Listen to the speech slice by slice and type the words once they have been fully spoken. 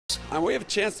And we have a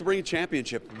chance to bring a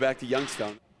championship back to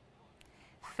Youngstown.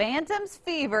 Phantoms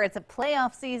fever. It's a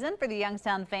playoff season for the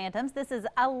Youngstown Phantoms. This is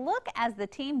a look as the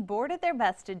team boarded their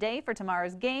best today for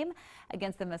tomorrow's game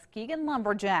against the Muskegon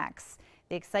Lumberjacks.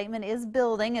 The excitement is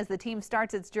building as the team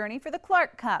starts its journey for the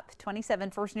Clark Cup. 27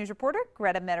 First News reporter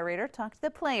Greta Mittereder talked to the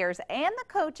players and the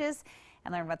coaches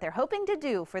and learned what they're hoping to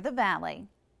do for the Valley.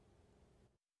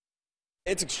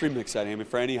 It's extremely exciting. I mean,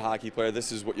 for any hockey player,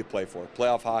 this is what you play for.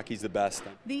 Playoff hockey's the best.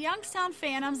 The Youngstown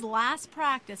Phantoms' last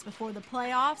practice before the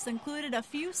playoffs included a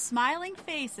few smiling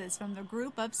faces from the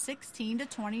group of 16 to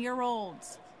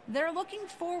 20-year-olds. They're looking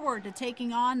forward to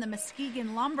taking on the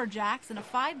Muskegon Lumberjacks in a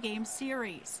 5-game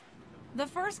series. The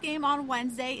first game on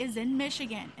Wednesday is in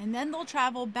Michigan, and then they'll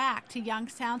travel back to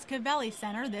Youngstown's Cavelli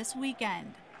Center this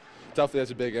weekend. Definitely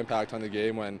has a big impact on the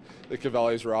game when the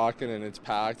Cavelli's rocking and it's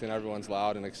packed and everyone's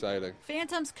loud and exciting.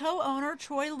 Phantoms co-owner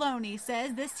Troy Loney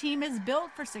says this team is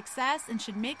built for success and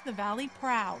should make the Valley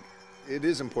proud. It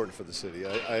is important for the city.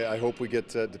 I hope we get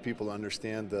the people to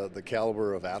understand the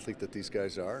caliber of athlete that these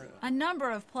guys are. A number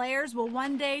of players will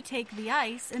one day take the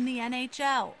ice in the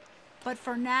NHL. But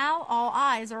for now, all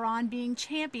eyes are on being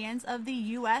champions of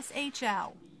the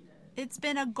USHL. It's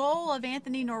been a goal of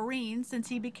Anthony Noreen since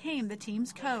he became the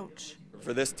team's coach.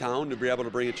 For this town to be able to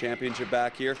bring a championship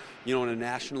back here, you know, in a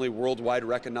nationally, worldwide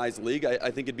recognized league, I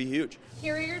think it'd be huge.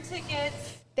 Here are your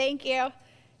tickets. Thank you.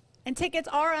 And tickets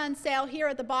are on sale here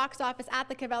at the box office at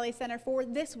the Cavelli Center for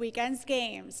this weekend's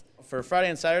games. For Friday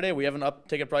and Saturday, we haven't upped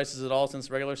ticket prices at all since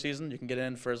the regular season. You can get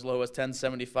in for as low as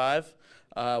 $10.75.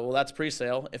 Well, that's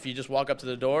pre-sale. If you just walk up to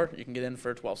the door, you can get in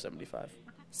for $12.75.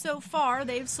 So far,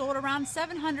 they've sold around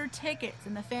 700 tickets,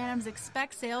 and the Phantoms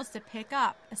expect sales to pick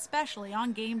up, especially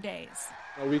on game days.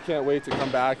 We can't wait to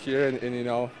come back here and you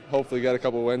know, hopefully get a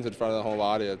couple wins in front of the home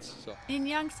audience. So. In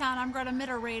Youngstown, I'm Greta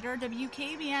Mittereder,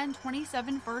 WKBN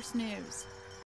 27 First News.